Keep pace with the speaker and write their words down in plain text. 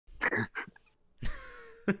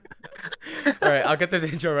All right, I'll get this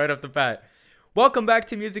intro right off the bat. Welcome back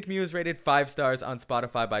to Music Muse, rated 5 stars on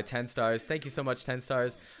Spotify by 10 stars. Thank you so much, 10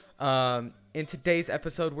 stars. In today's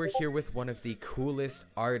episode, we're here with one of the coolest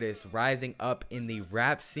artists rising up in the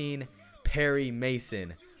rap scene, Perry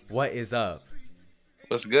Maysun. What is up?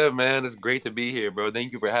 What's good, man? It's great to be here, bro.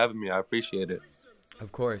 Thank you for having me. I appreciate it.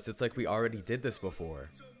 Of course, it's like we already did this before.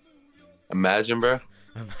 Imagine, bro.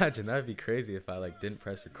 Imagine, that'd be crazy if I didn't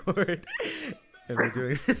press record and we're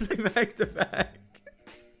doing this back to back.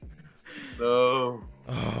 So,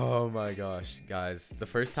 Oh my gosh, guys. The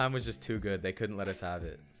first time was just too good. They couldn't let us have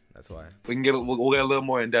it. That's why. we'll get a little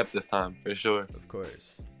more in depth this time, for sure. Of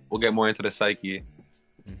course. We'll get more into the psyche.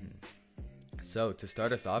 So, to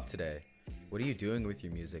start us off today, what are you doing with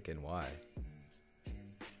your music and why?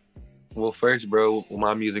 Well, first, bro, with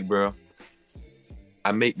my music, bro,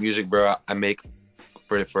 I make music, bro. I make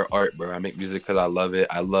for art, bro. I make music because I love it.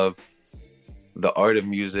 I love the art of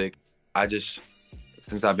music.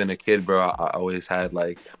 Since I've been a kid, bro, I always had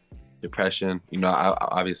depression.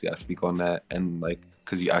 Obviously I speak on that, and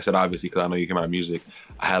because I said obviously because I know you hear my music.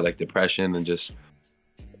 I had depression, and just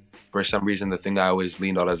for some reason the thing I always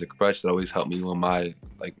leaned on as a crutch that always helped me with my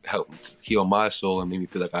help heal my soul and made me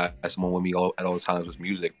feel like I had someone with me at all times was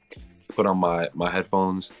music. Put on my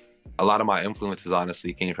headphones. A lot of my influences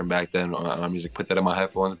honestly came from back then on my music. Put that in my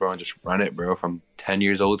headphones, bro, and just run it, bro. From 10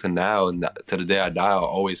 years old to now, and to the day I die, I'll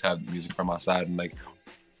always have music from my side. And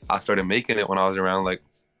I started making it when I was around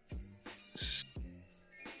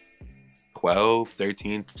 12,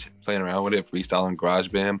 13, playing around with it, freestyling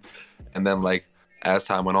GarageBand. And then as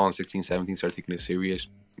time went on, 16, 17, started taking it serious,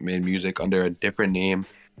 made music under a different name.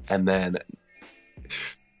 And then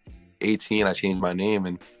 18, I changed my name,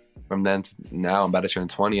 and from then to now, I'm about to turn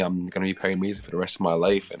 20. I'm gonna be Perry Maysun for the rest of my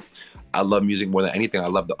life, and I love music more than anything. I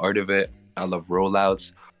love the art of it. I love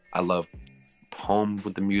rollouts. I love poems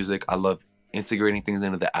with the music. I love integrating things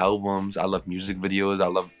into the albums. I love music videos. I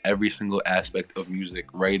love every single aspect of music,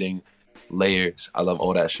 writing, layers. I love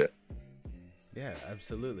all that shit. Yeah,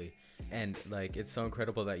 absolutely. And it's so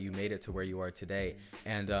incredible that you made it to where you are today.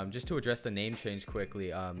 And just to address the name change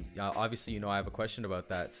quickly, obviously I have a question about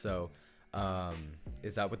that. So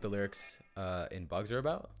is that what the lyrics in Bugs are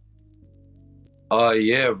about?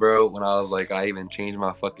 Yeah, bro. When I was I even changed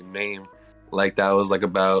my fucking name. That was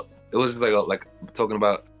about. It was talking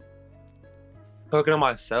about talking to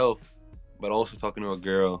myself, but also talking to a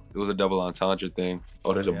girl. It was a double entendre thing.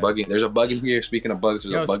 Oh, there's a Yeah. bug in. There's a bug in here. Speaking of bugs,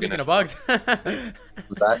 there's Yo, a bug in speaking there. of bugs.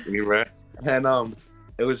 Exactly, right? And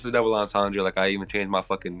it was a double entendre. I even changed my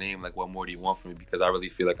fucking name. What more do you want from me? Because I really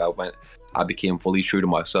feel I became fully true to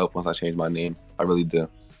myself once I changed my name. I really do.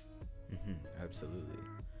 Absolutely.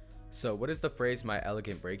 So what does the phrase "my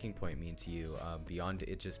elegant breaking point" mean to you, beyond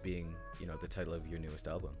it just being the title of your newest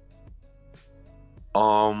album?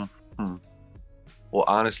 Um, hmm. Well,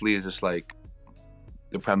 honestly, it's just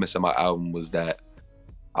the premise of my album was that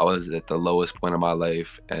I was at the lowest point of my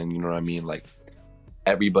life, and you know what I mean.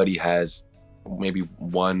 Everybody has maybe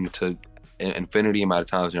one to an infinity amount of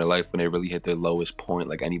times in their life when they really hit their lowest point.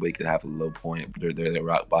 Anybody could have a low point, they're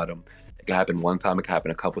rock bottom. It could happen one time, it could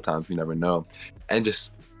happen a couple times, you never know. And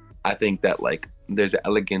just I think that there's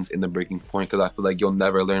elegance in the breaking point, because I feel you'll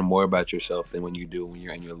never learn more about yourself than when you do when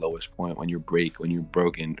you're in your lowest point, when when you're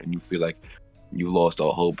broken and you feel you lost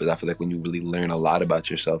all hope. But I feel when you really learn a lot about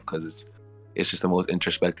yourself, because it's just the most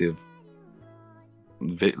introspective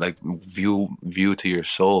view to your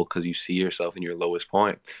soul, because you see yourself in your lowest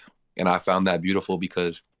point. And I found that beautiful,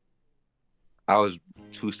 because I was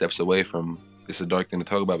 2 steps away from, it's a dark thing to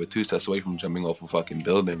talk about, but 2 steps away from jumping off a fucking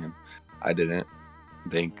building, and I didn't,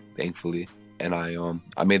 thankfully. And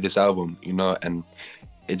I made this album, and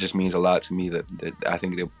it just means a lot to me that I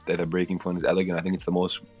think that the breaking point is elegant. I think it's the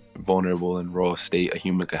most vulnerable and raw state a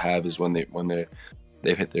human could have, is when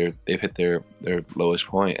they've hit their lowest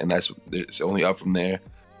point, and it's only up from there.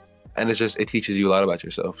 And it teaches you a lot about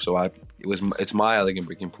yourself. So it's my elegant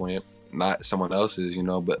breaking point, not someone else's,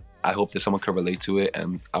 but I hope that someone could relate to it,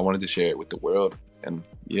 and I wanted to share it with the world. And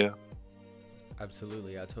yeah.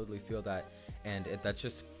 Absolutely, I totally feel that. And that's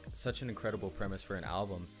just such an incredible premise for an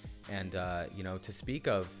album. And to speak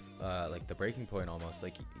of the breaking point, almost,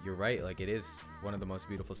 you're right, it is one of the most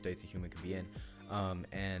beautiful states a human can be in.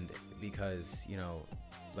 And because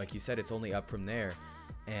like you said, it's only up from there.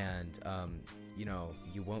 And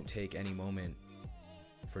you won't take any moment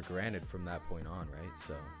for granted from that point on, right?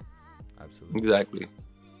 So absolutely. Exactly.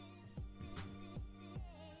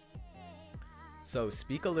 So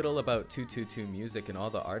speak a little about 222 Music and all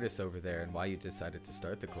the artists over there, and why you decided to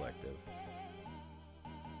start the collective.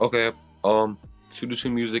 Okay. 222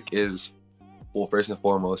 Music is Well, first and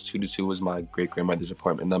foremost, 222 was my great grandmother's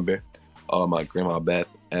apartment number. My grandma Beth,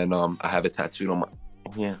 and I have it tattooed on my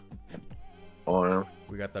yeah arm,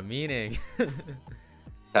 We got the meaning.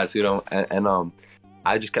 tattooed on, and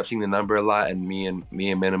I just kept seeing the number a lot, and me and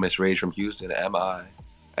Minimus Rage from Houston,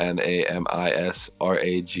 Minimisrage,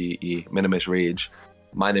 Minimus Rage.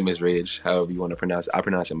 My name is Rage, however you want to pronounce it. I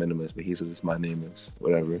pronounce it Minimus, but he says it's my name is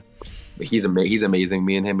whatever. But he's amazing.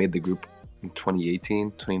 Me and him made the group in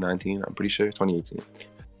 2018, 2019. I'm pretty sure 2018.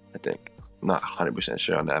 I think. I'm not 100%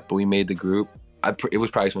 sure on that, but we made the group. It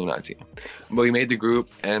was probably 2019, but we made the group,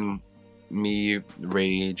 and me,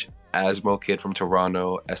 Rage, Asmo Kid from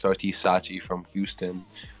Toronto, SRT Sachi from Houston,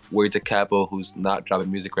 Word to Capo, who's not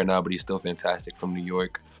dropping music right now, but he's still fantastic, from New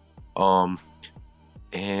York,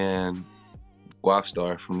 and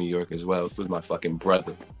Guapstar from New York as well, who's my fucking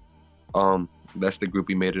brother. That's the group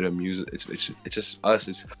we made it a music. It's just us.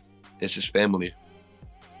 It's just family.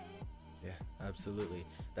 Yeah, absolutely.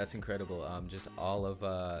 That's incredible. Just all of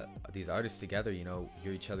these artists together, you know,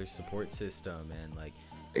 you're each other's support system, and like.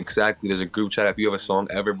 Exactly. There's a group chat. If you have a song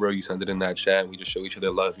ever, bro, you send it in that chat, and we just show each other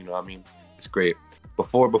love. You know what I mean? It's great.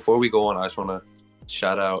 Before we go on, I just wanna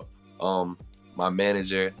shout out my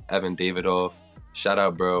manager Evan Davidoff. Shout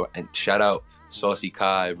out, bro, and shout out Saucy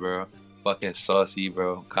Kai, bro. Fucking saucy,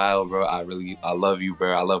 bro. Kyle, bro. I love you,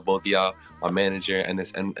 bro. I love both of y'all. My manager and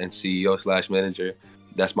CEO/manager.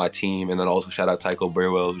 That's my team. And then also shout out Tycho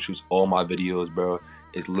Burwell, who shoots all my videos, bro.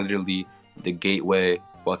 It's literally the gateway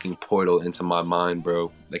fucking portal into my mind,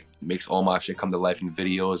 bro. Like, makes all my shit come to life in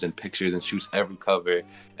videos and pictures, and shoots every cover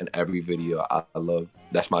and every video. I love.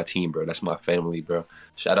 That's my team, bro. That's my family, bro.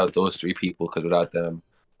 Shout out those 3 people, because without them,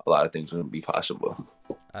 a lot of things wouldn't be possible.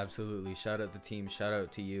 Absolutely. Shout out the team. Shout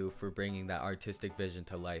out to you for bringing that artistic vision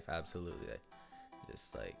to life. Absolutely.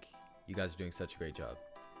 Just like, you guys are doing such a great job.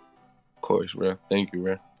 Of course, bro. Thank you,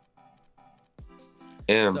 bro.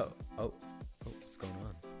 So, what's going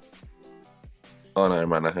on? Oh, no,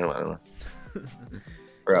 never mind.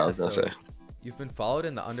 Bro, I was gonna say. You've been followed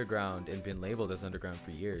in the underground and been labeled as underground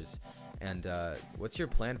for years. And what's your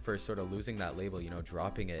plan for sort of losing that label, you know,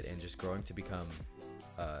 dropping it and just growing to become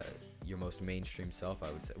your most mainstream self,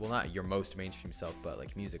 I would say? Well, not your most mainstream self, but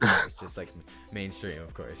like music wise, just like mainstream,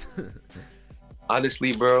 of course.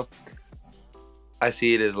 Honestly, bro, I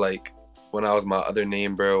see it as like, when I was my other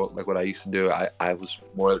name, bro, like what I used to do, I was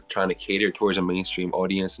more trying to cater towards a mainstream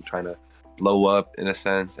audience and trying to blow up in a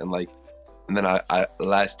sense. And then I the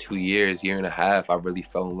last 2 years, year and a half, I really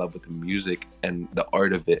fell in love with the music and the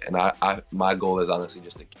art of it. And my goal is honestly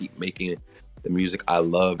just to keep making the music I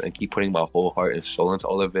love and keep putting my whole heart and soul into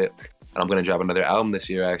all of it. And I'm gonna drop another album this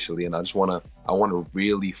year, actually. And I wanna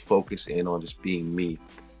really focus in on just being me.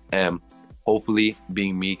 And hopefully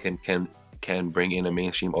being me can bring in a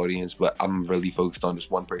mainstream audience, but I'm really focused on just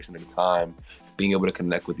one person at a time, being able to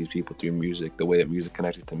connect with these people through music, the way that music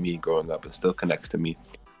connected to me growing up and still connects to me.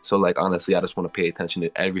 So like, honestly, I just want to pay attention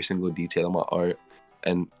to every single detail of my art,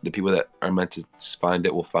 and the people that are meant to find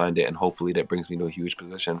it will find it, and hopefully that brings me to a huge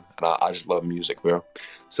position. And I just love music, bro.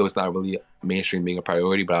 So it's not really mainstream being a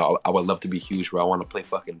priority, but I would love to be huge, bro. I want to play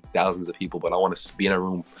fucking thousands of people, but I want to be in a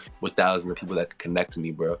room with thousands of people that can connect to me,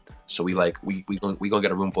 bro. So we gonna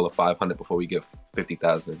get a room full of 500 before we get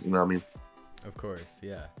 50,000. You know what I mean? Of course,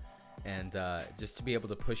 yeah. And just to be able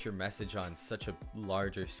to push your message on such a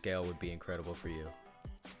larger scale would be incredible for you.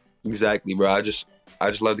 Exactly, bro. I just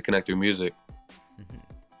love to connect through music. Mm-hmm.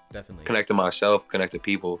 Definitely. Connect to myself, connect to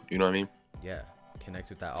people. You know what I mean? Yeah. Connect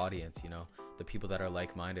with that audience, you know, the people that are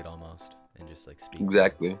like-minded almost, and just like speak.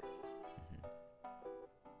 Exactly. Mm-hmm.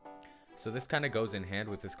 So this kind of goes in hand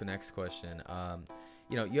with this next question.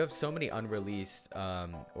 You know, you have so many unreleased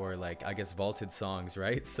or like, I guess, vaulted songs,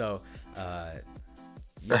 right? So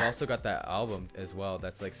you've also got that album as well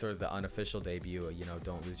that's like sort of the unofficial debut, you know,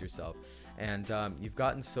 Don't Lose Yourself. And you've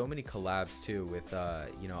gotten so many collabs too with,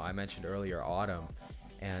 you know, I mentioned earlier Autumn.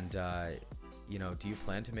 And, you know, do you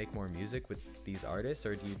plan to make more music with these artists,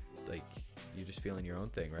 or do you, like, you just feeling your own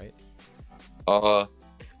thing, right?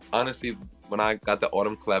 Honestly, when I got the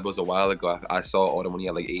Autumn collab, it was a while ago. I saw Autumn when he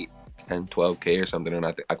had like 8, 10, 12K or something, and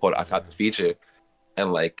I caught the feature,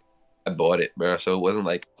 and like I bought it, bro. So it wasn't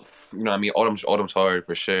like, you know what I mean? Autumn's hard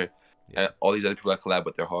for sure. And all these other people I collab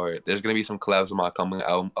with, they're hard. There's gonna be some collabs on my upcoming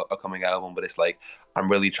album, but it's like,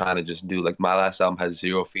 I'm really trying to just do, like, my last album has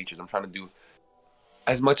 0 features. I'm trying to do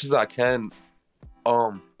as much as I can,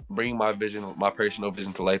 bring my vision, my personal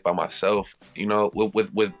vision to life by myself. You know,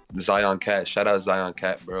 with Zion Cat. Shout out Zion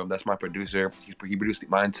Cat, bro. That's my producer. He produced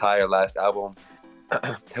my entire last album.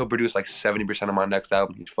 He'll produce like 70% of my next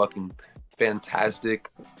album. He's fucking fantastic.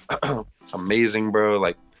 It's amazing, bro.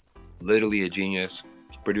 Like, literally a genius.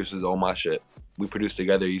 He produces all my shit. we produce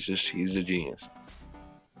together. He's a genius.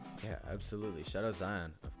 Yeah, absolutely. Shout out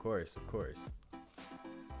Zion, of course, of course.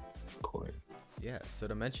 Of course. Yeah. So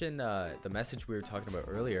to mention the message we were talking about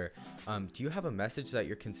earlier, do you have a message that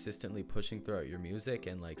you're consistently pushing throughout your music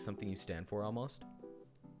and like something you stand for almost?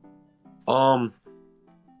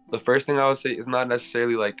 The first thing I would say is not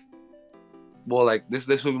necessarily like, well, like this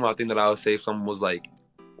would be my thing that I would say if someone was like,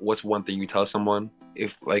 what's one thing you tell someone?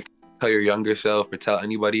 If like tell your younger self or tell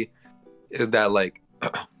anybody, is that like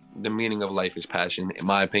the meaning of life is passion, in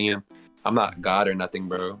my opinion. I'm not God or nothing,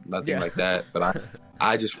 bro. Nothing like that. But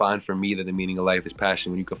I just find for me that the meaning of life is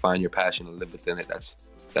passion. When you can find your passion and live within it,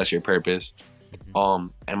 that's your purpose.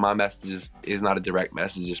 And my message is not a direct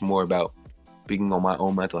message. It's more about speaking on my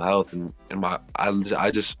own mental health and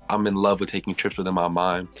I'm in love with taking trips within my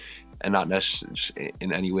mind and not necessarily just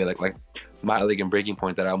in any way like my like in Breaking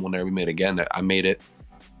Point, that album will never be made again. That I made it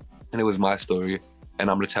and it was my story, and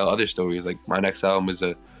I'm gonna tell other stories. Like my next album is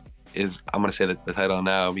I'm gonna say the title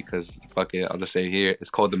now because fuck it, I'll just say it here. It's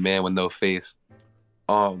called The Man with No Face.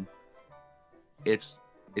 It's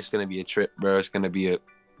gonna be a trip, bro. It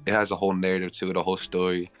has a whole narrative to it, a whole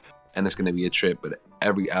story, and it's gonna be a trip. But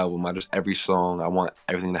every album, every song, I want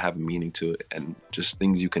everything to have a meaning to it, and just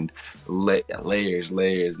things you can layers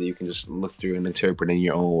that you can just look through and interpret in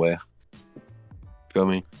your own way. Feel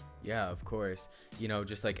me? Yeah, of course. You know,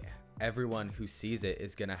 just like everyone who sees it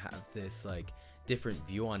is gonna have this like different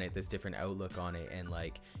view on it, this different outlook on it, and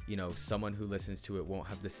like, you know, someone who listens to it won't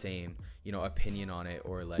have the same, you know, opinion on it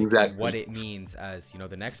or like what it means as, you know,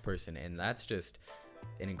 the next person. And that's just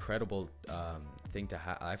an incredible thing to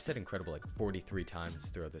have. I've said incredible like 43 times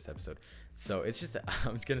throughout this episode, so it's just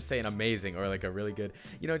I'm gonna say an amazing or like a really good,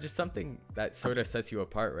 you know, just something that sort of sets you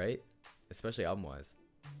apart, right? Especially album wise.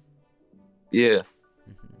 Yeah.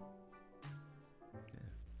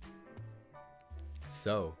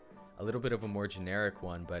 So a little bit of a more generic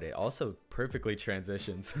one, but it also perfectly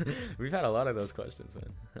transitions. We've had a lot of those questions,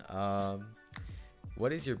 man.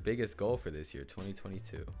 What is your biggest goal for this year,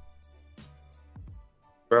 2022?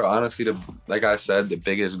 Bro, honestly, like I said, the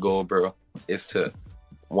biggest goal, bro, is to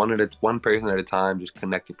one person at a time, just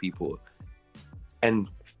connect to people and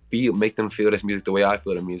make them feel this music the way I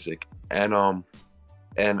feel the music. And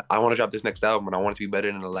I want to drop this next album, and I want it to be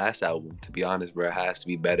better than the last album. To be honest, bro, it has to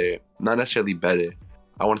be better. Not necessarily better.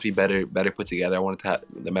 I want it to be better put together. I want it to have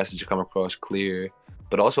the message to come across clear,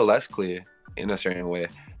 but also less clear in a certain way.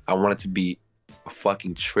 I want it to be a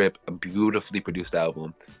fucking trip, a beautifully produced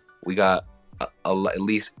album. We got at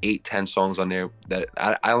least 8-10 songs on there that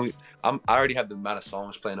I already have the amount of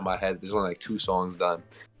songs playing in my head. There's only like 2 songs done.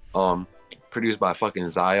 Produced by fucking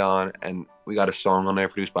Zion, and we got a song on there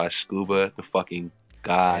produced by Scuba, the fucking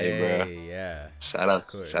guy, bro. Yeah. Shout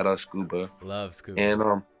out Scuba. Love Scuba. And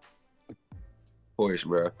of course,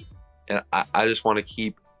 bro. And I just want to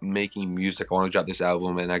keep making music. I want to drop this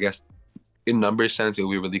album, and I guess in numbers sense, it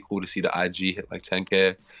would be really cool to see the IG hit like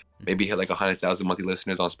 10K. Maybe hit like 100,000 monthly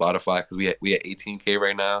listeners on Spotify, because we at 18K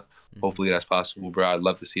right now. Hopefully that's possible, bro. I'd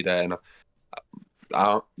love to see that. And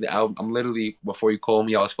I'm literally, before you call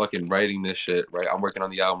me, I was fucking writing this shit, right? I'm working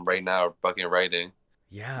on the album right now, fucking writing.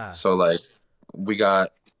 Yeah. So like, we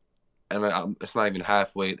got, and it's not even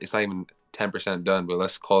halfway. It's not even 10% done. But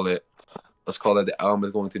let's call it the album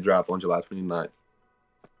is going to drop on July 29th,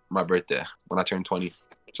 my birthday, when I turn 20.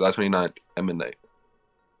 July 29th at midnight.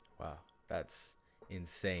 Wow, that's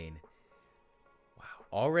insane. Wow,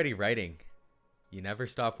 already writing. You never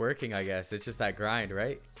stop working, I guess. It's just that grind,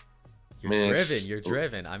 right? You're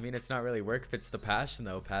driven. I mean, it's not really work if it's the passion,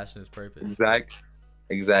 though. Passion is purpose.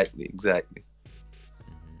 Exactly.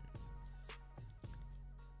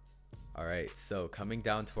 All right, so coming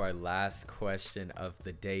down to our last question of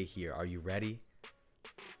the day here. Are you ready?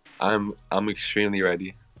 I'm extremely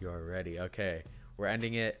ready. You're ready. Okay. We're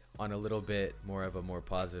ending it on a little bit more of a more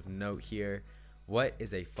positive note here. What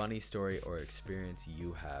is a funny story or experience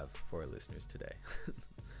you have for our listeners today?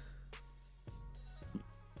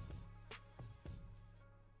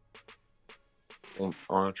 I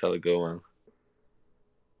want to tell a good one.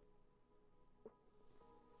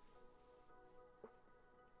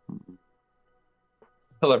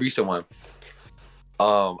 Tell a recent one.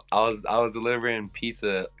 I was delivering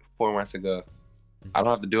pizza 4 months ago. I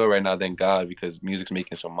don't have to do it right now, thank God, because music's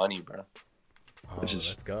making some money, bro. Which is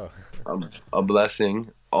let's go. a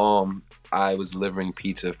blessing. I was delivering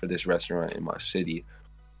pizza for this restaurant in my city,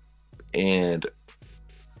 and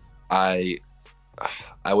I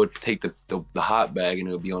would take the hot bag and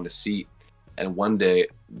it would be on the seat. And one day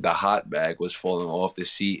the hot bag was falling off the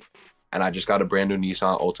seat, and I just got a brand new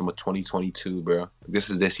Nissan Altima 2022, bro. This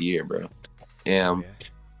is this year, bro. And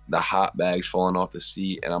the hot bag's falling off the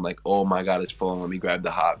seat, and I'm like, oh my god, it's falling. Let me grab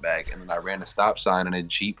the hot bag, and then I ran a stop sign, and a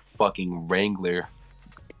Jeep fucking Wrangler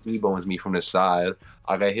T-bones me from the side.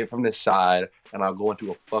 I got hit from the side, and I go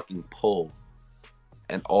into a fucking pull,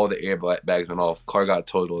 and all the airbags went off. Car got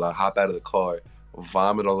totaled. I hop out of the car,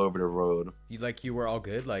 vomit all over the road. You were all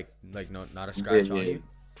good, like no, not a scratch on you.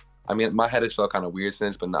 I mean, my head has felt kind of weird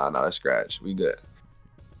since, but nah, not a scratch. We good.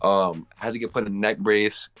 Had to get put in a neck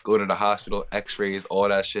brace, go to the hospital, X-rays, all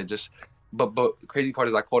that shit. But crazy part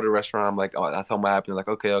is I called the restaurant. I'm like, oh, I told them what happened. Like,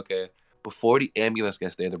 okay. Before the ambulance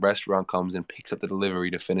gets there, the restaurant comes and picks up the delivery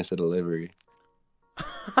to finish the delivery.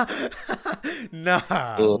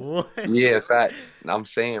 Nah. What? Yeah, fact. I'm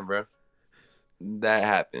saying, bro, that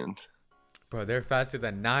happened. Bro, they're faster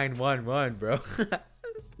than 911, bro.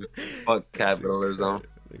 Fuck capitalism.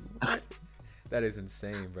 What? That is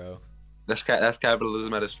insane, bro. That's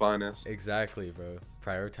capitalism at its finest. Exactly, bro.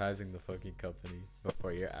 Prioritizing the fucking company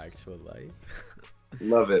before your actual life.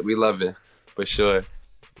 Love it. We love it. For sure.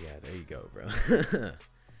 Yeah, there you go, bro.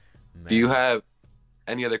 Do you have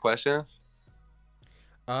any other questions?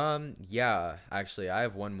 Yeah, actually, I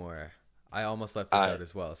have one more. I almost left this out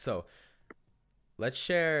as well. So, let's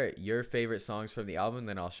share your favorite songs from the album,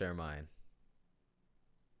 then I'll share mine.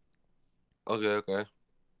 Okay.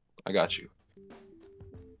 I got you.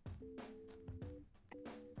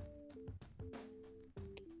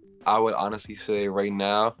 I would honestly say right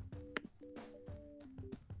now,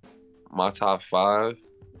 my top 5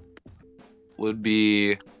 would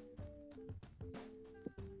be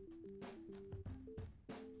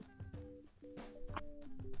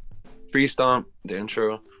Tree Stomp, the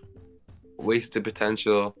intro, Wasted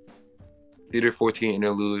Potential, Theater 14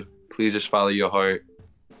 interlude, Please Just Follow Your Heart,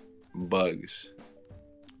 Bugs.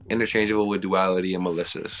 Interchangeable with Duality and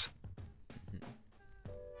Melissa's.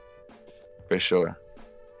 For sure.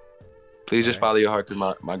 Please just follow your heart,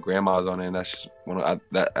 because my grandma's on it, and that's just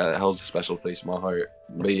that holds a special place in my heart.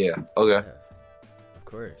 But yeah, okay. Yeah, of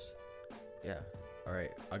course. Yeah. All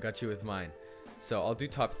right, I got you with mine. So I'll do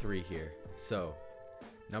top 3 here. So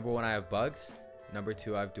number 1, I have Bugs. Number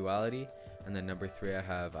 2, I have Duality, and then number 3, I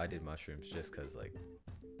have I Did Mushrooms, just cause like.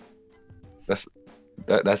 That's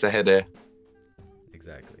a hit there.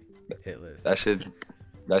 Exactly. Hit list. That shit's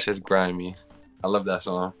grimy. I love that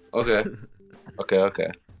song. Okay.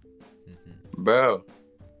 Okay. Bro,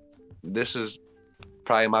 this is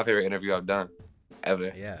probably my favorite interview I've done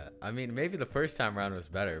ever. Yeah, I mean, maybe the first time around was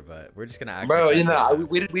better, but we're just gonna act. Bro, we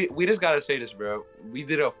just gotta say this, bro. We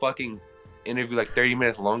did a fucking interview like 30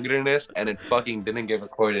 minutes longer than this, and it fucking didn't get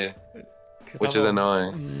recorded, which is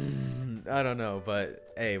annoying. I don't know,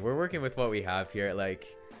 but hey, we're working with what we have here. Like,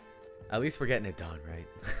 at least we're getting it done, right?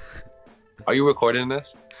 Are you recording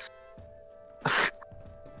this?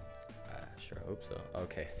 Sure hope so.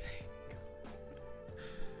 Okay.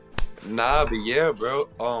 Nah, but yeah, bro.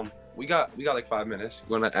 We got like 5 minutes.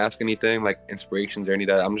 You wanna ask anything, like inspirations or any of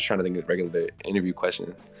that? I'm just trying to think of regular interview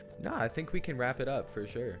questions. No, I think we can wrap it up for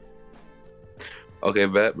sure. Okay,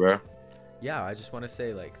 bet, bro. Yeah, I just want to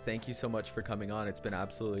say, like, thank you so much for coming on. It's been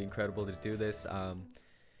absolutely incredible to do this.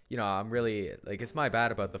 You know, I'm really like, it's my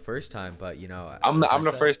bad about the first time, but you know, I'm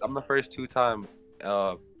the first two-time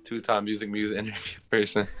Music Muse interview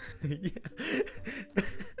person.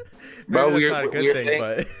 Bro, we were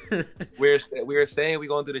saying we're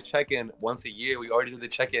gonna do the check-in once a year. We already did the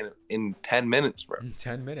check-in in 10 minutes, bro.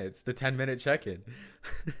 10 minutes, the 10-minute check-in.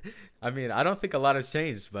 I mean, I don't think a lot has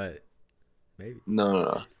changed, but maybe.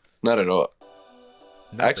 No, not at all.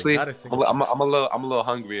 Nothing, actually, I'm a little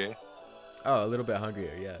hungrier. Oh, a little bit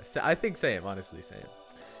hungrier, yeah. So I think same, honestly, same.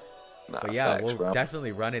 Nah, but yeah, we'll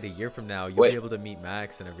definitely run it a year from now. You'll be able to meet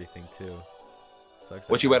Max and everything too. Sucks.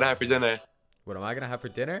 What you better have for dinner? What am I gonna have for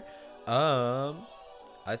dinner? I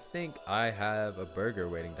think I have a burger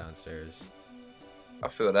waiting downstairs. I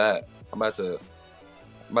feel that. I'm about to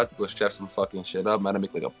go chef some fucking shit up. I'm about to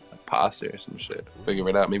make like a pasta or some shit. Figure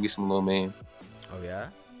it out. Maybe some lo mein. Oh yeah.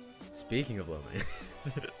 Speaking of lo mein.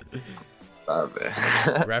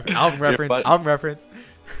 Album reference.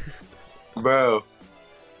 Bro,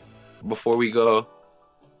 before we go,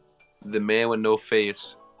 The Man with No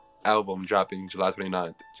Face album dropping July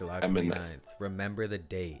 29th. July 29th. Remember the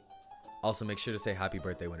date. Also, make sure to say happy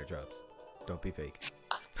birthday when it drops. Don't be fake.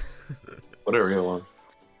 What a real one.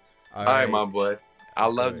 All right, my boy. I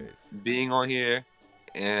love being on here,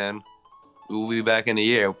 and we will be back in a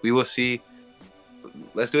year. We will see.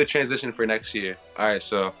 Let's do a transition for next year. All right,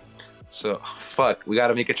 so fuck. We got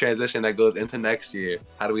to make a transition that goes into next year.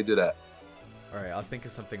 How do we do that? All right, I'll think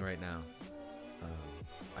of something right now.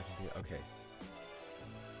 I can do okay.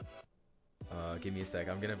 Give me a sec.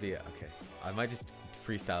 I'm gonna be okay. I might just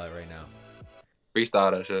freestyle it right now.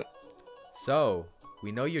 Freestyle that shit. So,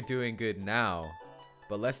 we know you're doing good now,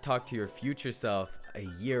 but let's talk to your future self a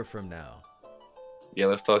year from now. Yeah,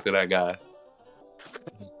 let's talk to that guy.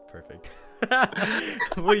 Perfect.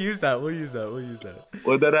 We'll use that. We'll use that. We'll use that.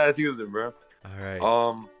 What that ass using, bro? All right.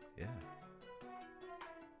 Yeah.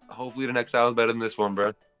 Hopefully the next album's better than this one,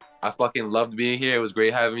 bro. I fucking loved being here. It was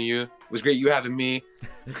great having you. It was great you having me.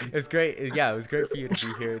 It's great. Yeah, it was great for you to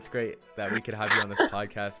be here. It's great that we could have you on this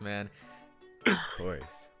podcast, man. Of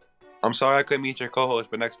course. I'm sorry I couldn't meet your co-host,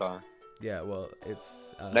 but next time. Yeah, well, it's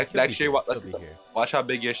next year. Let's be here. Watch how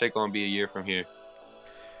big your shit gonna be a year from here.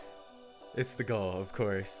 It's the goal, of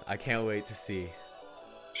course. I can't wait to see.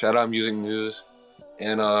 Shout out Muse,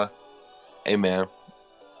 and hey man,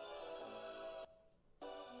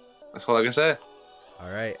 that's all I can say.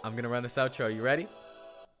 All right, I'm gonna run this outro. Are you ready?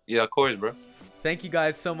 Yeah, of course, bro. Thank you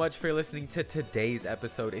guys so much for listening to today's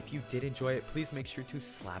episode. If you did enjoy it, please make sure to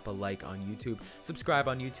slap a like on YouTube, subscribe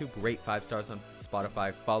on YouTube, rate 5 stars on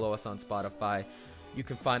Spotify, follow us on Spotify. You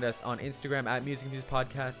can find us on Instagram at Music Muse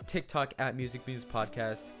Podcast, TikTok at Music Muse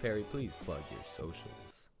Podcast. Perry, please plug your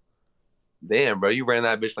socials. Damn, bro, you ran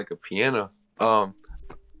that bitch like a piano.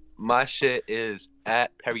 My shit is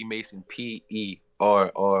at Perry Maysun, PerryMaysun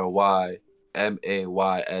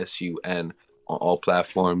on all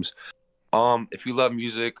platforms. If you love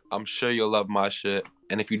music, I'm sure you'll love my shit.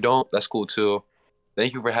 And if you don't, that's cool too.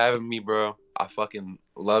 Thank you for having me, bro. I fucking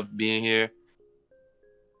love being here.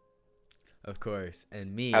 Of course.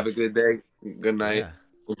 And me. Have a good day. Good night.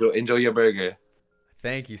 Yeah. Enjoy your burger.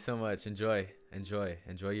 Thank you so much. Enjoy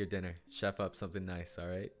your dinner. Chef up something nice, all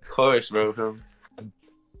right? Of course, bro.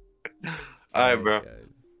 All right, bro. Guys.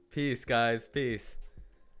 Peace, guys. Peace.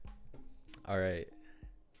 All right.